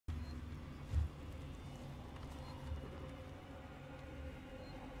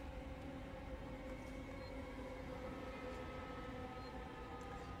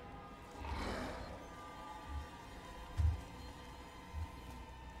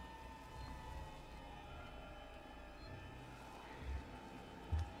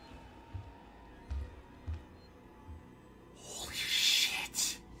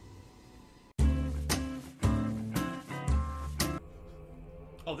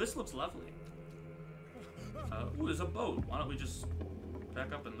Oh, this looks lovely. Ooh, there's a boat. Why don't we just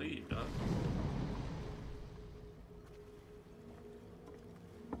back up and leave, Doug?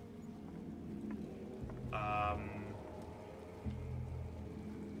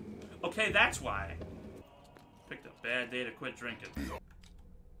 Okay, that's why. Picked a bad day to quit drinking.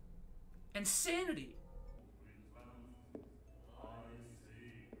 Insanity!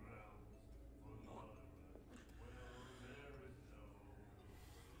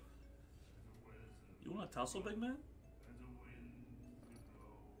 You want a tussle, big man?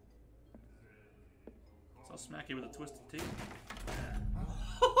 So I'll smack you with a twisted tea.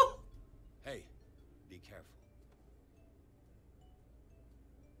 Hey, be careful.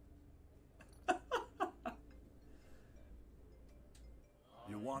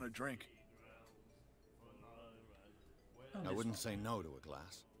 You want a drink? I wouldn't say no to a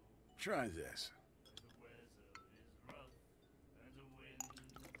glass. Try this.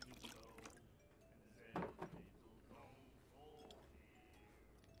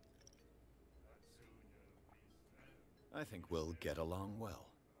 I think we'll get along well.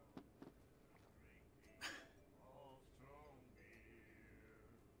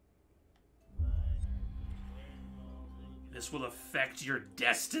 This will affect your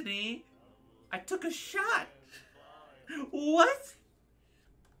destiny? I took a shot. What?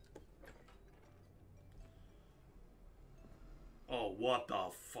 Oh, what the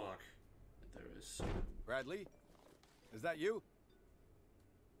fuck? There is. Bradley? Is that you?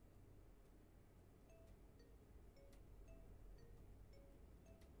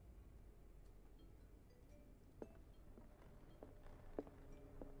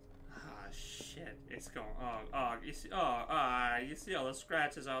 Shit, it's going. Oh, you see. You see all the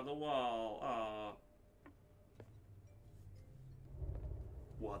scratches on the wall. Oh.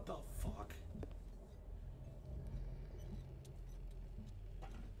 What the fuck?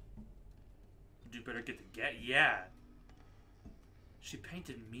 You better get the get. Yeah. She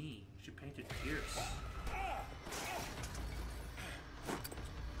painted me. She painted Pierce.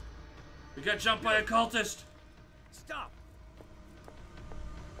 We got jumped by a cultist. Stop!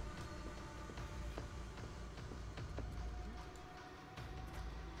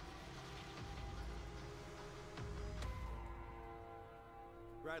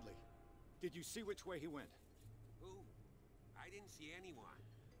 Bradley, did you see which way he went? Who? I didn't see anyone.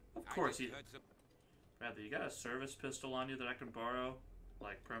 Of course he. Bradley, you got a service pistol on you that I can borrow,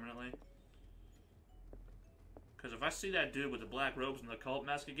 like, permanently? Because if I see that dude with the black robes and the cult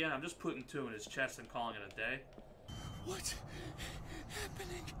mask again, I'm just putting two in his chest and calling it a day. What's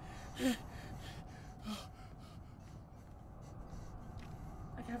happening?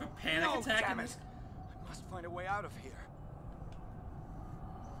 I can have a panic attack. Damn it! I must find a way out of here.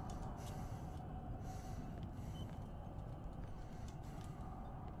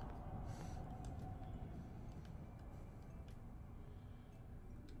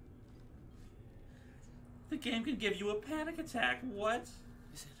 The game can give you a panic attack. What?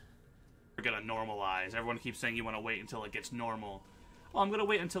 We're gonna normalize. Everyone keeps saying you want to wait until it gets normal. Well, I'm gonna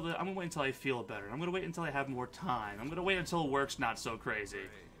wait until I feel better. I'm gonna wait until I have more time. I'm gonna wait until work's not so crazy.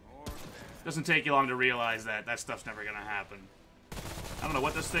 Doesn't take you long to realize that that stuff's never gonna happen. I don't know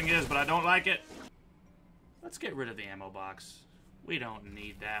what this thing is, but I don't like it. Let's get rid of the ammo box. We don't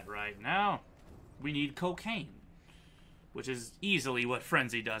need that right now. We need cocaine. Which is easily what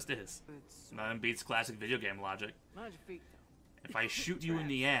Frenzy Dust is. Nothing beats classic video game logic. If I shoot you in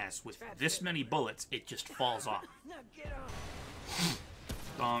the ass with this many bullets, it just falls off.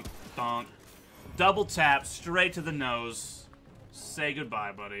 Donk, donk. Double tap straight to the nose. Say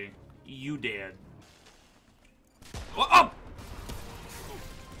goodbye, buddy. You dead. Oh! Oh!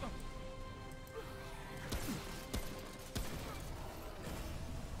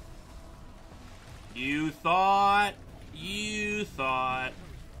 You thought.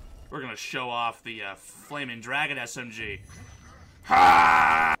 We're gonna show off the Flaming Dragon SMG.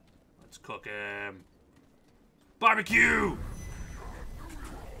 Ha! Let's cook him. Barbecue!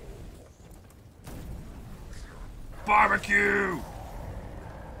 Barbecue!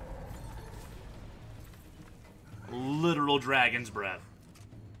 Literal dragon's breath.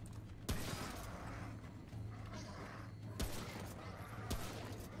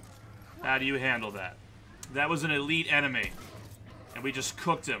 How do you handle that? That was an elite enemy, and we just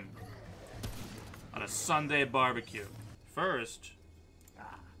cooked him on a Sunday barbecue. First,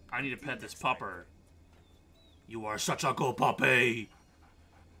 I need to pet this pupper. You are such a good puppy.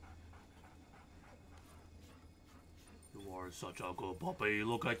 You are such a good puppy.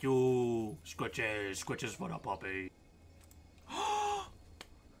 Look at you. Scratches, scratches for the puppy.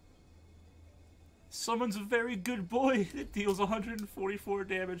 Someone's a very good boy. It deals 144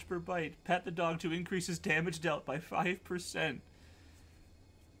 damage per bite. Pat the dog to increase his damage dealt by 5%.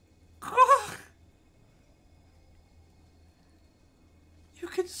 You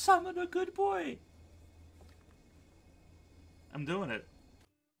can summon a good boy. I'm doing it.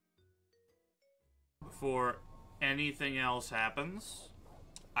 Before anything else happens,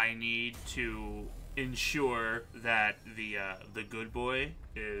 I need to ensure that the good boy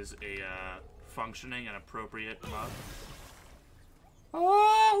is a functioning and appropriate mod.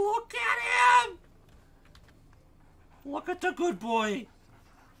 Oh, look at him! Look at the good boy.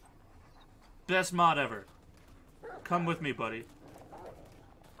 Best mod ever. Come with me, buddy.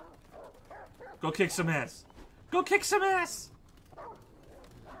 Go kick some ass. Go kick some ass!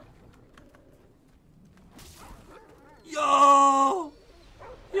 Yo!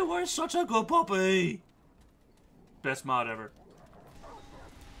 You are such a good puppy! Best mod ever.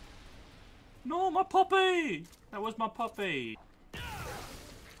 No, my puppy! That was my puppy.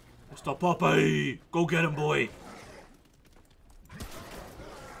 It's the puppy! Go get him, boy!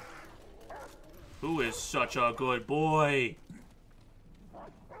 Who is such a good boy? I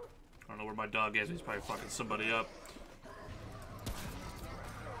don't know where my dog is. He's probably fucking somebody up.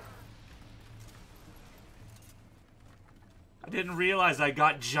 I didn't realize I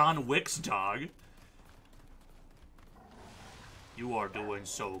got John Wick's dog. You are doing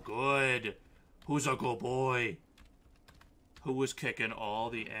so good. Who's a good boy? Who is kicking all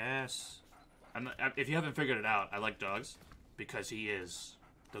the ass? If you haven't figured it out, I like dogs because he is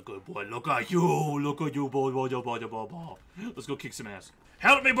the good boy. Look at you, boy, boy, boy, boy, boy, boy. Let's go kick some ass.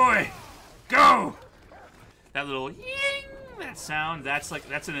 Help me, boy! Go! That little ying, that sound, that's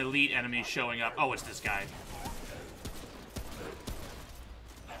an elite enemy showing up. Oh, it's this guy.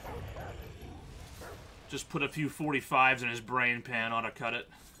 Just put a few 45s in his brain pan, ought to cut it.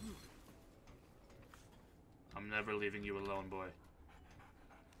 I'm never leaving you alone, boy.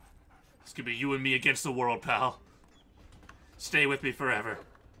 It's gonna be you and me against the world, pal. Stay with me forever.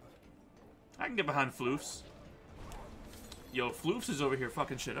 I can get behind Floofs. Yo, Floofs is over here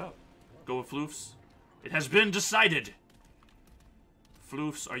fucking shit up. Go with Floofs. It has been decided.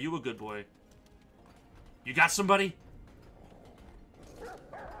 Floofs, are you a good boy? You got somebody?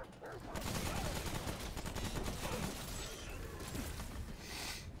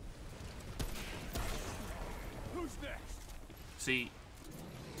 Who's next? See.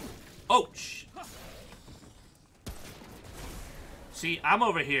 Oh, shh. See, I'm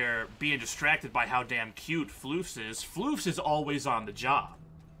over here being distracted by how damn cute Floofs is. Floofs is always on the job.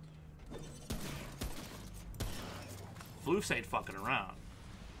 Floofs ain't fucking around.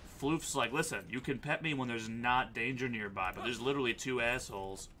 Floof's like, listen, you can pet me when there's not danger nearby, but there's literally two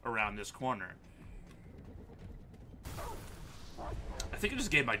assholes around this corner. I think I just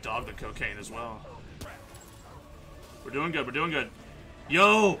gave my dog the cocaine as well. We're doing good, we're doing good.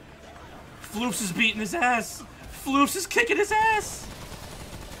 Yo! Floofs is beating his ass! Floofs is kicking his ass!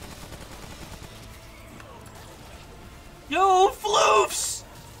 Yo, Floofs!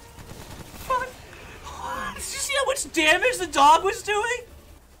 Fuck. Did you see how much damage the dog was doing?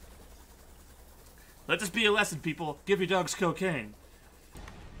 Let this be a lesson, people. Give your dogs cocaine.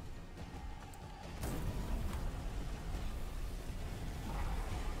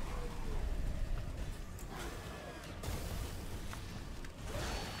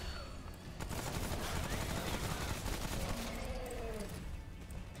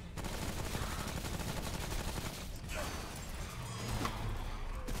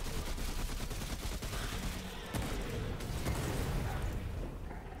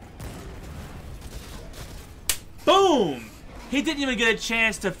 Boom! He didn't even get a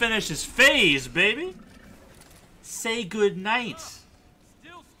chance to finish his phase, baby. Say good night.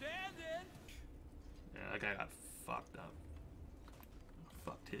 Still standing. Yeah, that guy got fucked up.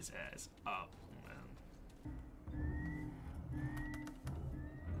 Fucked his ass up,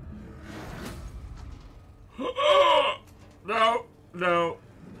 man. No, no,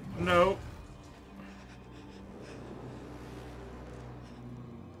 no.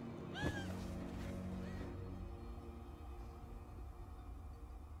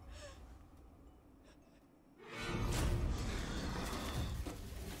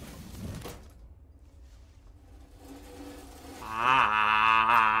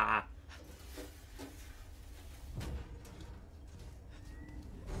 Ah.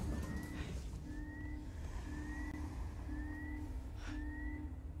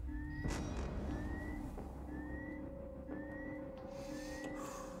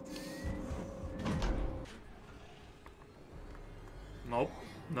 Nope.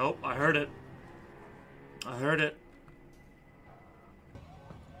 Nope. I heard it. I heard it.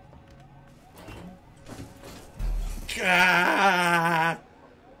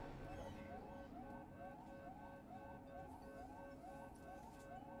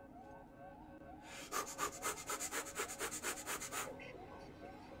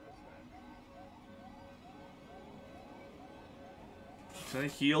 Can I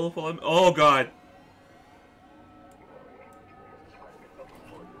heal while I'm... Oh, God.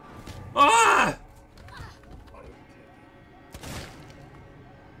 Ah!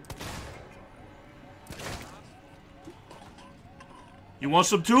 You want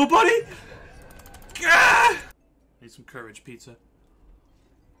some too, buddy? Ah! Need some courage, pizza.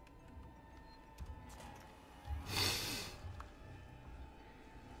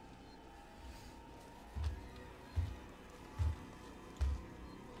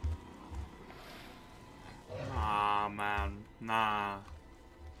 Ah, man. Nah.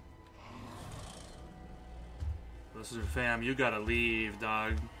 Listen, fam, you gotta leave,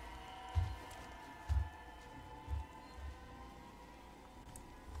 dog.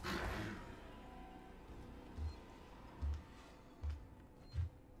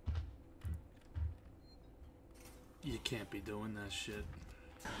 You can't be doing that shit.